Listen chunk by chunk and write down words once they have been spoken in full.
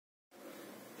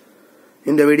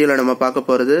இந்த வீடியோல நம்ம பார்க்க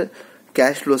போறது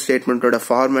cash flow ஸ்டேட்மெண்ட்டோட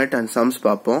format and sums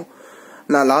பார்ப்போம்.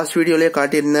 நான் லாஸ்ட் வீடியோலயே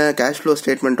காட்டியிருந்தேன் கேஷ் ஃப்ளோ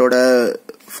ஸ்டேட்மெண்ட்டோட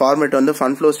ஃபார்மேட் வந்து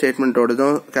ஃபண்ட் ஃப்ளோ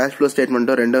ஸ்டேட்மெண்ட்டோடதும் கேஷ் ஃப்ளோ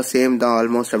ஸ்டேட்மெண்ட்டும் ரெண்டும் சேம் தான்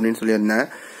ஆல்மோஸ்ட் அப்படின்னு சொல்லியிருந்தேன்.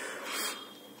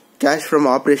 கேஷ் ஃப்ரம்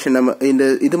ஆப்ரேஷன் நம்ம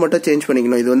இது மட்டும் சேஞ்ச்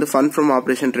பண்ணிக்கணும். இது வந்து ஃபண்ட் ஃப்ரம்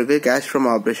ஆப்ரேஷன் இருக்கு, கேஷ் ஃப்ரம்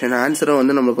ஆப்ரேஷன். ஆன்சரும்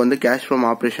வந்து நமக்கு வந்து கேஷ் ஃப்ரம்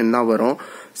ஆப்ரேஷன் தான் வரும்.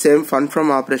 Same fund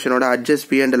from ஆப்ரேஷனோட adjust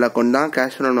P&L account தான்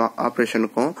கேஷ் ஃப்ரம்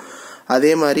ஆப்ரேஷனுக்கும்.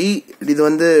 அதே மாதிரி இது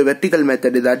வந்து வெர்டிகல்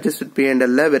மெத்தட், இது அட்ஜஸ்ட்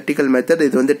P&L வெர்டிகல் மெத்தட்.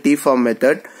 இது வந்து D form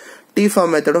method. D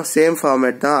form மெத்தடும் same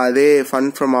format தான், அதே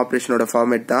ஃபண்ட் ஃப்ரம் ஆப்ரேஷனோட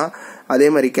ஃபார்மேட் தான். அதே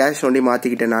மாதிரி கேஷ் ஒண்டி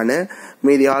மாத்திக்கிட்டேன் நான்.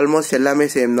 மீதி ஆல்மோஸ்ட் எல்லாமே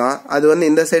சேம் தான். அது வந்து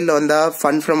இந்த சைட்ல வந்தா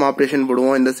ஃபண்ட் ஃப்ரம் ஆப்ரேஷன்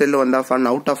போடுவோம், இந்த சைட்ல வந்தா ஃபண்ட்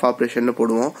அவுட் ஆஃப் ஆப்ரேஷன்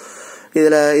போடுவோம்.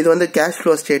 இது வந்து கேஷ்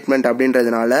ஃப்ளோ ஸ்டேட்மெண்ட்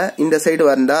அப்படின்றதுனால இந்த சைடு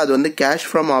வந்தா அது வந்து கேஷ்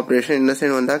ஃப்ரம் ஆப்ரேஷன், இந்த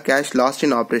சைடு வந்தா கேஷ் லாஸ்ட்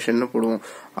இன் ஆப்ரேஷன் போடுவோம்.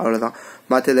 அவ்வளவுதான்.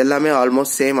 மற்றது எல்லாமே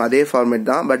ஆல்மோஸ்ட் சேம் அதே ஃபார்மேட்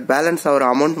தான். பட் பேலன்ஸ் ஆகிற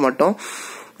அமௌண்ட் மட்டும்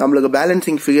நம்மளுக்கு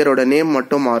பேலன்சிங் ஃபிகரோட நேம்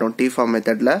மட்டும் மாறும் டி ஃபார்ம்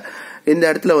மெத்தட்ல. இந்த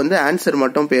இடத்துல வந்து ஆன்சர்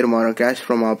மட்டும் பேர் மாறும் கேஷ்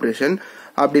ஃப்ரம் ஆப்ரேஷன்.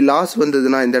 அப்படி லாஸ்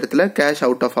வந்ததுன்னா இந்த இடத்துல கேஷ்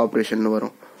அவுட் ஆஃப் ஆப்ரேஷன்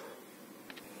வரும்.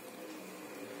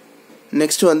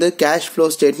 நெக்ஸ்ட் வந்து கேஷ் ஃப்ளோ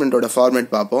ஸ்டேட்மெண்ட்டோட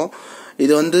ஃபார்மேட் பார்ப்போம்.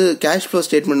 இது வந்து கேஷ் ஃப்ளோ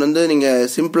ஸ்டேட்மெண்ட் வந்து நீங்க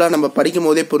சிம்பிளா நம்ம படிக்கும்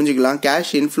போதே புரிஞ்சுக்கலாம்.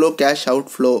 Cash inflow, cash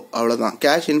out flow, அவ்வளவுதான்.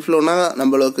 கேஷ் இன்ஃப்ளோனா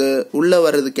நம்மளுக்கு உள்ள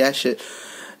வர்றது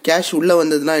கேஷ் உள்ள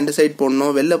வந்ததுன்னா இந்த சைட்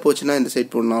போடணும், வெளில போச்சுன்னா இந்த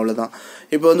சைட் போடணும், அவ்வளவுதான்.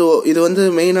 இப்போ வந்து இது வந்து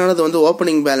மெயினானது வந்து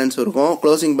ஓப்பனிங் பேலன்ஸ் இருக்கும்,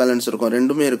 க்ளோசிங் பேலன்ஸ் இருக்கும்,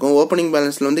 ரெண்டுமே இருக்கும். ஓப்பனிங்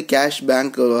பேலன்ஸ்ல வந்து கேஷ்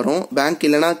பேங்க் வரும், பேங்க்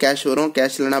இல்லைனா கேஷ் வரும்,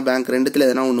 கேஷ் இல்லைனா பேங்க், ரெண்டுத்துல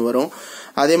எதனா ஒன்று வரும்.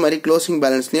 அதே மாதிரி க்ளோசிங்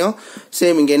பேலன்ஸ்லயும்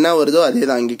சேம், இங்க என்ன வருதோ அதே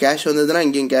தான். இங்க கேஷ் வந்ததுன்னா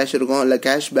இங்கேயும் கேஷ் இருக்கும், இல்ல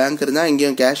கேஷ் பேங்க் இருந்தா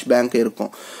இங்கேயும் கேஷ் பேங்க்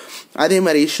இருக்கும். அதே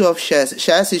மாதிரி இஷ்யூ ஆஃப்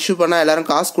ஷேர்ஸ் இஷ்யூ பண்ணா எல்லாரும்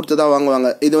காசு கொடுத்து தான்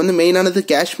வாங்குவாங்க. இது வந்து மெயினானது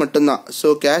கேஷ் மட்டும்தான்.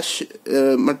 ஸோ கேஷ்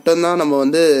மட்டும்தான் நம்ம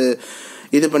வந்து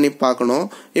இது பண்ணி பார்க்கணும்.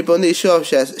 இப்போ வந்து இஷ்யூ ஆஃப்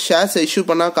ஷேர்ஸ் இஷ்யூ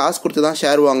பண்ணா காசு கொடுத்து தான்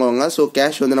ஷேர் வாங்குவாங்க. ஸோ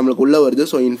கேஷ் வந்து நம்மளுக்கு உள்ள வருது,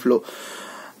 ஸோ இன்ஃப்ளோ.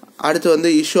 அடுத்து வந்து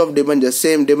இஷ்யூ ஆஃப் டிபெஞ்சர்ஸ்,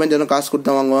 சேம் டிபெஞ்சரும் காசு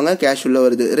கொடுத்து வாங்குவாங்க, கேஷ் உள்ள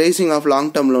வருது. Racing of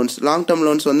long term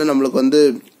loans வந்து நம்மளுக்கு வந்து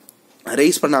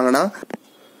ரைஸ் பண்ணாங்கன்னா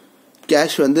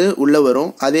கேஷ் வந்து உள்ள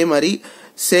வரும். அதே மாதிரி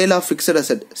சேல் ஆஃப் ஃபிக்ஸட்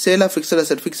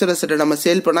அசெட் நம்ம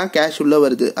சேல் பண்ணா கேஷ் உள்ள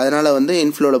வருது, அதனால வந்து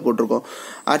இன்ஃப்ளோல போட்டிருக்கோம்.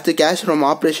 அடுத்து கேஷ் ஃப்ரம்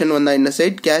ஆப்ரேஷன் வந்தா இந்த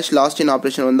சைட், கேஷ் லாஸ்ட் இன்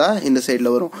ஆப்ரேஷன் வந்தா இந்த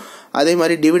சைட்ல வரும். அதே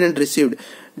மாதிரி டிவிடெண்ட் ரிசீவ்ட்,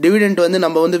 டிவிடெண்ட் வந்து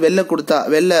நம்ம வந்து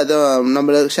வெளில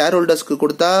நம்ம ஷேர் ஹோல்டர்ஸ்க்கு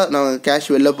கொடுத்தா நம்ம கேஷ்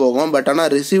வெளில போகும். பட்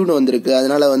ஆனால் ரிசீவ்டு வந்திருக்கு,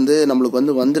 அதனால வந்து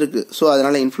நம்மளுக்கு வந்திருக்கு. ஸோ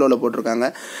அதனால இன்ஃப்ளோல போட்டிருக்காங்க.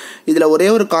 இதுல ஒரே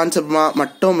ஒரு கான்செப்ட்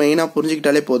மட்டும் மெயினா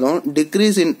புரிஞ்சுக்கிட்டாலே போதும்.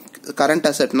 டிக்ரீஸ் இன் கரண்ட்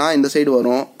அசெட்னா இந்த சைடு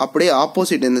வரும், அப்படியே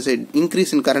ஆப்போசிட் இந்த சைடு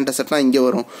இன்க்ரீஸ் இன் கரண்ட் அசெட்னா இங்க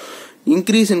வரும்.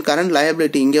 இன்க்ரீஸ் இன் கரண்ட்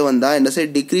லயபிலிட்டி இங்க வந்தா இந்த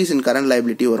side decrease in current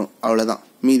liability வரும். அவ்வளவுதான்.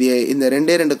 மீதி இந்த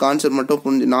ரெண்டு கான்செப்ட்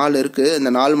மட்டும் 4 இருக்கு.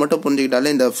 இந்த 4 மட்டும்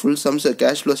புரிஞ்சுக்கிட்டாலே இந்த full sums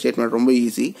cash flow statement ரொம்ப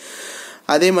ஈஸி.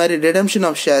 அதே மாதிரி ரிடம்ஷன்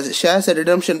ஆஃப் ஷேர்ஸ்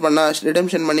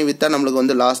ரிடம்ஷன் பண்ணி வித்தா நம்மளுக்கு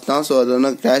வந்து லாஸ் தான். ஸோ அது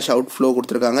வந்து கேஷ் அவுட் ஃப்ளோ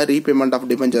கொடுத்துருக்காங்க. ரீபேமெண்ட் ஆஃப்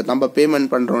டிபெஞ்சர், நம்ம பேமெண்ட்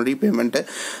பண்றோம் ரீபேமெண்ட்,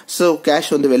 ஸோ கேஷ்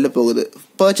வந்து வெளில போகுது.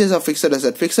 பர்ச்சேஸ் ஆஃப் ஃபிக்ஸட்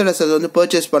அசெட் வந்து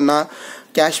பர்ச்சேஸ் பண்ணா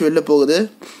கேஷ் வெளில போகுது,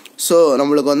 ஸோ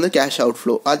நம்மளுக்கு வந்து கேஷ் அவுட்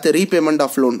ஃப்ளோ. அடுத்து repayment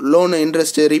of loan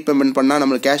interest repayment பண்ணா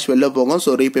நம்மளுக்கு கேஷ் வெளில போகும்,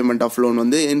 ஸோ ரீபேமெண்ட் ஆஃப் லோன்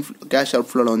வந்து கேஷ் அவுட்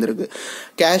ஃப்ளோல வந்துருக்கு.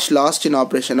 கேஷ் லாஸ்ட் இன்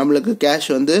ஆப்ரேஷன், நம்மளுக்கு கேஷ்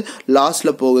வந்து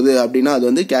லாஸ்ட்ல போகுது அப்படின்னா அது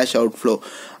வந்து கேஷ் அவுட் ஃப்ளோ.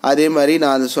 அதே மாதிரி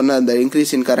நான் சொன்ன அந்த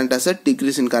increase in current asset,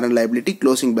 decrease in current liability,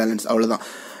 closing balance, அவ்வளவுதான்.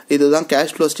 இதுதான்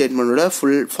கேஷ் ஃப்ளோ ஸ்டேட்மெண்டோட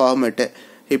ஃபுல் ஃபார்மேட்டு.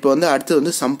 இப்போ வந்து அடுத்து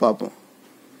வந்து சம் பார்ப்போம்.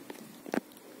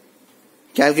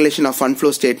 Calculation of fund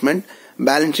flow statement.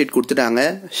 Balance sheet கொடுத்துட்டாங்க.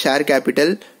 ஷேர்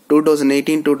கேபிட்டல்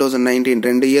 2018-2019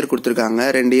 2 இயர் கொடுத்துருக்காங்க.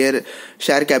 2 year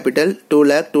share capital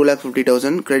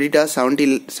 2,50,000, creditor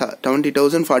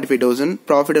 70,000, 45,000,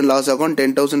 profit and loss account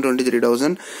 10,000,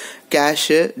 23,000, cash,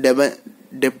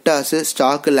 debtors,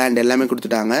 stock, land எல்லாமே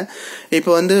கொடுத்துட்டாங்க.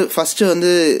 இப்போ வந்து ஃபர்ஸ்ட் வந்து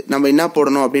நம்ம என்ன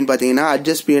போடணும் அப்படின்னு பாத்தீங்கன்னா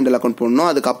அட்ஜஸ்ட் P&L அக்கௌண்ட் போடணும்.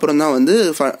 அதுக்கப்புறம் தான் வந்து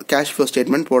கேஷ் ஃப்ளோ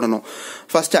ஸ்டேட்மெண்ட் போடணும்.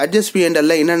 ஃபர்ஸ்ட் அட்ஜஸ்ட்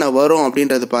P&L என்னென்ன வரும்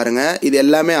அப்படின்றது பாருங்க. இது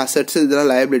எல்லாமே அசெட்ஸ்,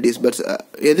 இதெல்லாம் லயபிலிட்டிஸ். பட்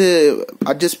எது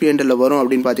அட்ஜஸ்ட் P&L வரும்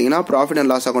அப்படின்னு பாத்தீங்கன்னா ப்ராஃபிட்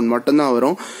அண்ட் லாஸ் அக்கௌண்ட் மட்டும்தான்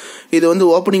வரும். இது வந்து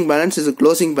ஓப்பனிங் பேலன்ஸ், இது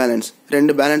க்ளோசிங் பேலன்ஸ்,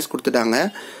 2 பேலன்ஸ் கொடுத்துட்டாங்க.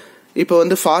 இப்போ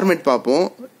வந்து ஃபார்மேட் பார்ப்போம்.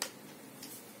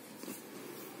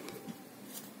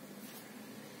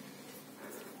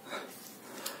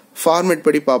 ஃபார்மேட்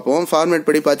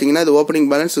படி பார்த்தீங்கன்னா இது ஓப்பனிங்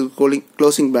பேலன்ஸ்,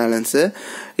 க்ளோசிங் பேலன்ஸ்.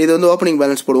 இது வந்து ஓப்பனிங்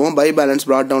பேலன்ஸ் போடுவோம். பை பேலன்ஸ்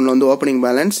பிராட் டவுன்ல வந்து ஓப்பனிங்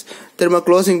பேலன்ஸ், திரும்ப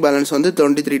க்ளோசிங் பேலன்ஸ் வந்து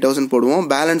 23,000 போடுவோம்.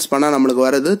 பேலன்ஸ் பண்ணா நம்மளுக்கு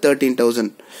வரது 13,000.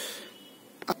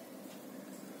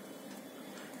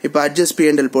 இப்போ அட்ஜஸ்ட்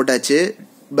P&L போட்டாச்சு.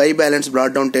 By balance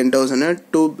Brad down 10,000,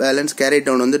 two balance carry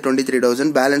down வந்து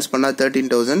 23,000, பேலன்ஸ் பண்ணா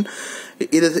 13,000.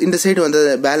 இந்த சைடு வந்து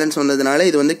பேலன்ஸ் வந்ததுனால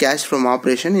இது வந்து கேஷ் ஃப்ரம்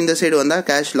ஆப்ரேஷன், இந்த சைடு வந்தால்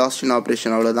கேஷ் லாஸ்ட் இன்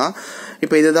ஆப்ரேஷன். அவ்வளோதான்.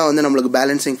 இப்போ இதுதான் வந்து நம்மளுக்கு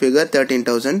பேலன்சிங் ஃபிகர்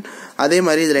 13,000. அதே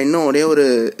மாதிரி இதில் இன்னும் ஒரே ஒரு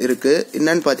இருக்குது.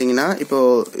 என்னன்னு பார்த்தீங்கன்னா, இப்போ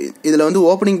இதில் வந்து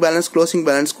ஓப்பனிங் பேலன்ஸ் க்ளோசிங்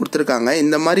பேலன்ஸ் கொடுத்துருக்காங்க.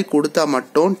 இந்த மாதிரி கொடுத்தா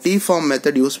மட்டும் T-form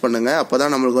மெத்தட் யூஸ் பண்ணுங்கள். அப்போ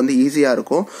தான் நம்மளுக்கு வந்து ஈஸியாக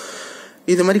இருக்கும்.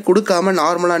 இது மாதிரி கொடுக்காம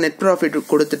நார்மலாக நெட் ப்ராஃபிட்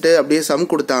கொடுத்துட்டு அப்படியே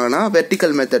சம் கொடுத்தாங்கன்னா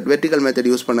வெர்டிக்கல் மெத்தட்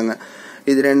யூஸ் பண்ணுங்கள்.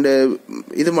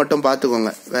 இது மட்டும்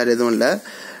பார்த்துக்கோங்க, வேறு எதுவும் இல்லை.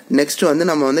 நெக்ஸ்ட் வந்து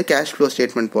நம்ம வந்து கேஷ் ஃப்ளோ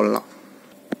ஸ்டேட்மெண்ட் போடலாம்.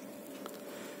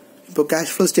 இப்போ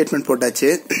கேஷ் ஃப்ளோ ஸ்டேட்மெண்ட் போட்டாச்சு.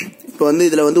 இப்போ வந்து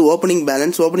இதில் வந்து ஓப்பனிங்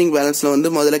பேலன்ஸில்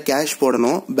வந்து முதல்ல கேஷ்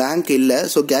போடணும். பேங்க் இல்லை,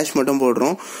 ஸோ கேஷ் மட்டும்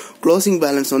போடுறோம். க்ளோசிங்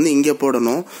பேலன்ஸ் வந்து இங்கே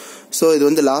போடணும். ஸோ இது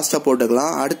வந்து லாஸ்ட்டாக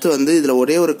போட்டுக்கலாம். அடுத்து வந்து இதில்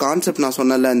ஒரே ஒரு கான்செப்ட் நான்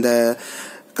சொன்னல, இந்த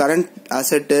current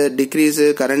asset decrease,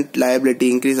 current liability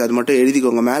increase, அது மட்டும்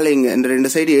எழுதிக்கோங்க. மேலே இங்கே இந்த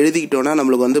 2 சைடு எழுதிக்கிட்டோன்னா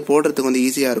நம்மளுக்கு வந்து போடுறதுக்கு வந்து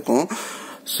ஈஸியாக இருக்கும்.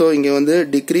 ஸோ இங்கே வந்து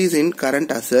டிக்ரீஸ் இன்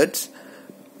கரண்ட் அசெட்ஸ்,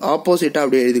 ஆப்போசிட்டாக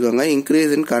அப்படியே எழுதிக்கோங்க,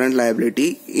 இன்க்ரீஸ் இன் கரண்ட் லயபிலிட்டி.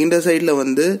 இந்த சைடில்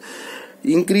வந்து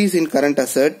இன்க்ரீஸ் இன் கரண்ட்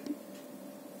அசெட்,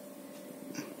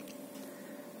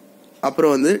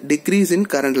 அப்புறம் வந்து டிக்ரீஸ் இன்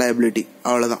கரண்ட் லயபிலிட்டி.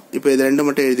 அவ்வளோதான். இப்போ இது 2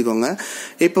 மட்டும் எழுதிக்கோங்க.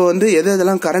 இப்போ வந்து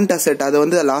எதெல்லாம் கரண்ட் அசெட் அதை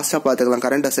வந்து லாஸ்ட்டாக பார்த்துக்கலாம்.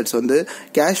 கரண்ட் அசெட்ஸ் வந்து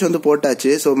கேஷ் வந்து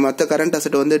போட்டாச்சு. ஸோ மற்ற கரண்ட்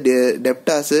அசெட் வந்து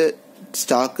டெப்டாஸு,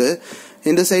 ஸ்டாக்கு.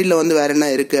 இந்த சைடில் வந்து வேற என்ன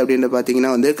இருக்குது அப்படின்னு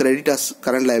பார்த்தீங்கன்னா வந்து கிரெடிட்டாஸ்,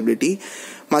 கரண்ட் லயபிலிட்டி.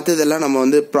 மற்றதெல்லாம் நம்ம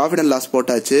வந்து ப்ராஃபிட் அண்ட் லாஸ்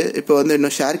போட்டாச்சு. இப்போ வந்து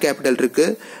இன்னும் ஷேர் கேபிட்டல்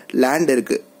இருக்குது, லேண்ட்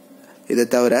இருக்குது. இதை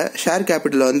தவிர ஷேர்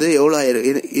கேபிட்டல் வந்து எவ்வளோ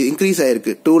இன்க்ரீஸ்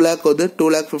ஆயிருக்கு, 2 lakh வந்து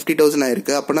 2,50,000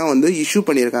 ஆயிருக்கு. அப்போனா வந்து இஷ்யூ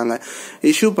பண்ணியிருக்காங்க.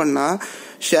 இஷ்யூ பண்ணால்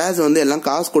ஷேர்ஸ் வந்து எல்லாம்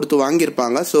காசு கொடுத்து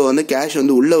வாங்கியிருப்பாங்க. ஸோ வந்து கேஷ்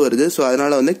வந்து உள்ளே வருது. ஸோ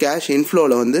அதனால வந்து கேஷ்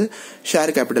இன்ஃப்ளோவில் வந்து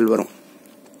ஷேர் கேபிட்டல் வரும்.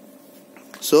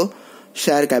 ஸோ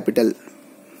ஷேர்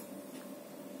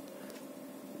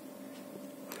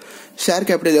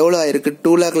கேபிட்டல் எவ்வளோ ஆயிருக்கு,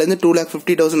 2 lakhலேருந்து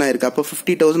 2,50,000 ஆயிருக்கு. அப்போ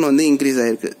 50,000 வந்து இன்க்ரீஸ்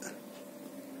ஆயிருக்கு.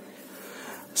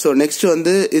 ஸோ நெக்ஸ்ட்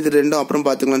வந்து இது 2 அப்புறம்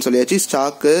பார்த்துக்கலாம்னு சொல்லியாச்சு.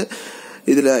 ஸ்டாக்கு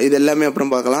இது எல்லாமே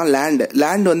அப்புறம் பார்க்கலாம்.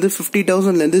 லேண்ட் வந்து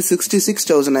 50,000லேருந்து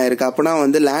 66,000 ஆயிருக்கு. அப்போனா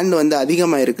வந்து லேண்ட் வந்து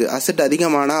அதிகமாயிருக்கு. அசெட்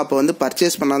அதிகமானா அப்போ வந்து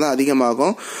பர்ச்சேஸ் பண்ணாதான்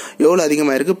அதிகமாகும். எவ்வளோ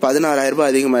அதிகமாயிருக்கு, 16,000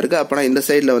 அதிகமாயிருக்கு. அப்போனா இந்த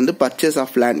சைடில் வந்து பர்ச்சேஸ்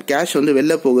ஆஃப் லேண்ட், கேஷ் வந்து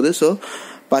வெளில போகுது. ஸோ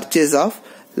பர்ச்சேஸ் ஆஃப்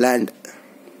லேண்ட்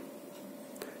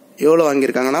எவ்வளோ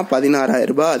வாங்கியிருக்காங்கன்னா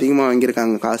 16,000 அதிகமாக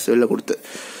வாங்கியிருக்காங்க காசு வெளில கொடுத்து.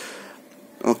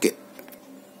 ஓகே,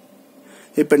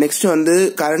 இப்போ நெக்ஸ்ட் வந்து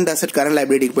கரண்ட் அசெட், கரண்ட்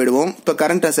லைபிலிட்டிக்கு போயிடுவோம். இப்போ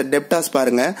கரண்ட் அசெட் டெப்டாஸ்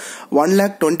பாருங்க,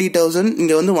 1,20,000,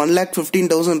 இங்கே வந்து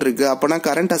 1,15,000 இருக்கு. அப்போனா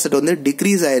கரண்ட் அசெட் வந்து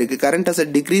டிக்ரீஸ் ஆயிருக்கு. கரண்ட்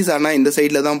அசெட் டிக்ரீஸ் ஆனால் இந்த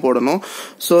சைடில் தான் போடணும்.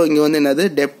 ஸோ இங்கே வந்து என்னது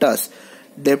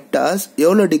டெப்டாஸ்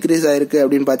எவ்வளோ டிக்ரீஸ் ஆயிருக்கு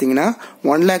அப்படின்னு பார்த்தீங்கன்னா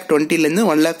 1,20,000லேருந்து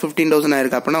 1,15,000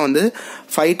 ஆயிருக்கு. அப்போனா வந்து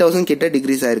 5,000 கிட்ட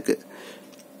டிக்ரீஸ் ஆயிருக்கு.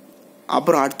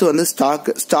 அப்புறம் அடுத்து வந்து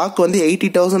ஸ்டாக் வந்து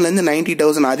 80,000லேருந்து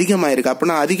 90,000 அதிகமாயிருக்கு.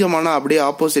 அப்போனா அதிகமான அப்படியே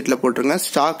ஆப்போசிட்ல போட்டுருங்க.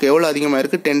 ஸ்டாக் எவ்வளோ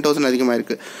அதிகமாயிருக்கு, 10,000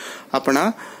 அதிகமாயிருக்கு. அப்போனா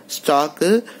ஸ்டாக்கு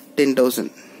 10,000.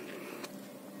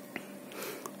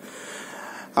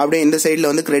 அப்படியே இந்த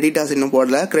சைடில் வந்து கிரெடிட்டாஸ் இன்னும்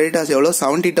போடல. கிரெடிட்டாஸ் எவ்வளோ,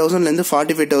 70,000லேருந்து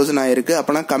 45,000 ஆயிருக்கு.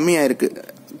 அப்போனா கம்மியாயிருக்கு.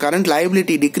 கரண்ட்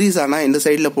லைபிலிட்டி டிக்ரீஸ் ஆனால் இந்த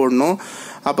சைடில் போடணும்.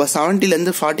 அப்போ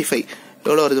 70லேருந்து 45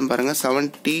 எவ்வளோ வருதுன்னு பாருங்க,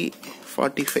 70,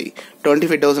 45,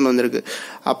 25,000 வந்திருக்கு.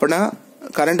 அப்போனா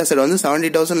கரண்ட் அசெட் வந்து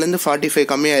 70,000லேருந்து 45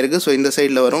 கம்மியாக இருக்கு. ஸோ இந்த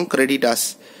சைடில் வரும் கிரெடிட்டாஸ்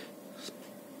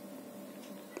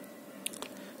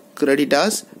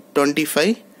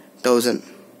 25,000.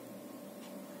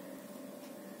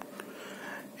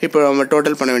 இப்போ நம்ம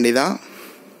டோட்டல் பண்ண வேண்டியதான்.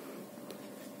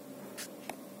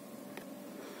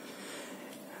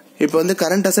 இப்போ வந்து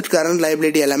கரண்ட் அசெட், கரண்ட்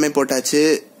லைபிலிட்டி எல்லாமே போட்டாச்சு,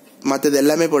 மற்றது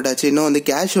எல்லாமே போட்டாச்சு. இன்னும் வந்து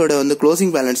கேஷோட வந்து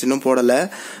க்ளோசிங் பேலன்ஸ் இன்னும் போடலை.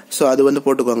 ஸோ அது வந்து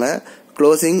போட்டுக்கோங்க.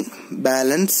 க்ளோசிங்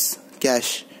பேலன்ஸ்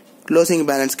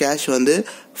கேஷ் வந்து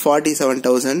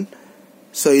 47,000.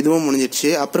 ஸோ இதுவும் முடிஞ்சிடுச்சு.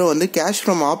 அப்புறம் வந்து கேஷ்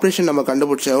ஃப்ரம் ஆப்ரேஷன் நம்ம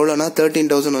கண்டுபிடிச்சோம். எவ்வளோனா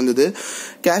 13,000 வந்தது.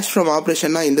 கேஷ் ஃப்ரம்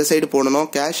ஆப்ரேஷன்னா இந்த சைடு போடணும்.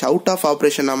 கேஷ் அவுட் ஆஃப்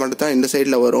ஆப்ரேஷன்னா மட்டும் தான் இந்த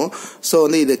சைடில் வரும். ஸோ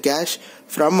வந்து இது கேஷ்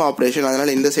ஃப்ரம் ஆப்ரேஷன்,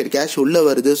 அதனால இந்த சைடு கேஷ் உள்ளே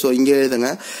வருது. ஸோ இங்கே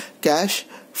எழுதுங்க கேஷ்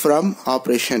ஃப்ரம்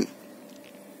ஆப்ரேஷன்.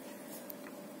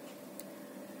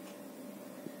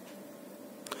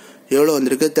 எவ்வளோ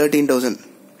வந்திருக்கு, 13,000.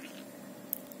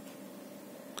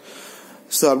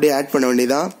 ஸோ அப்படியே ஆட் பண்ண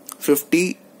வேண்டியதான். 50,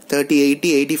 30, 80,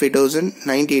 85,000,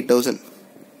 98,000.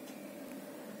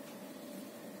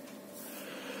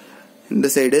 இந்த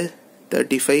சைடு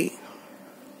 35,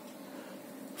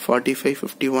 45,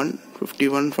 51,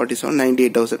 47,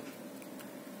 98,000.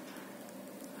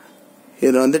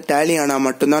 இதில் வந்து டேலி ஆனால்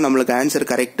மட்டும்தான் நம்மளுக்கு ஆன்சர்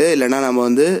கரெக்டு. இல்லைனா நம்ம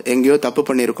வந்து எங்கேயோ தப்பு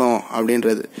பண்ணியிருக்கோம்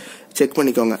அப்படின்றது செக்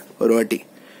பண்ணிக்கோங்க ஒரு வாட்டி.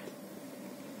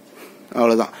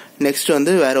 அவ்வளோதான். நெக்ஸ்ட்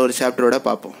வந்து வேற ஒரு சாப்டரோட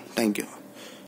பார்ப்போம். தேங்க்யூ.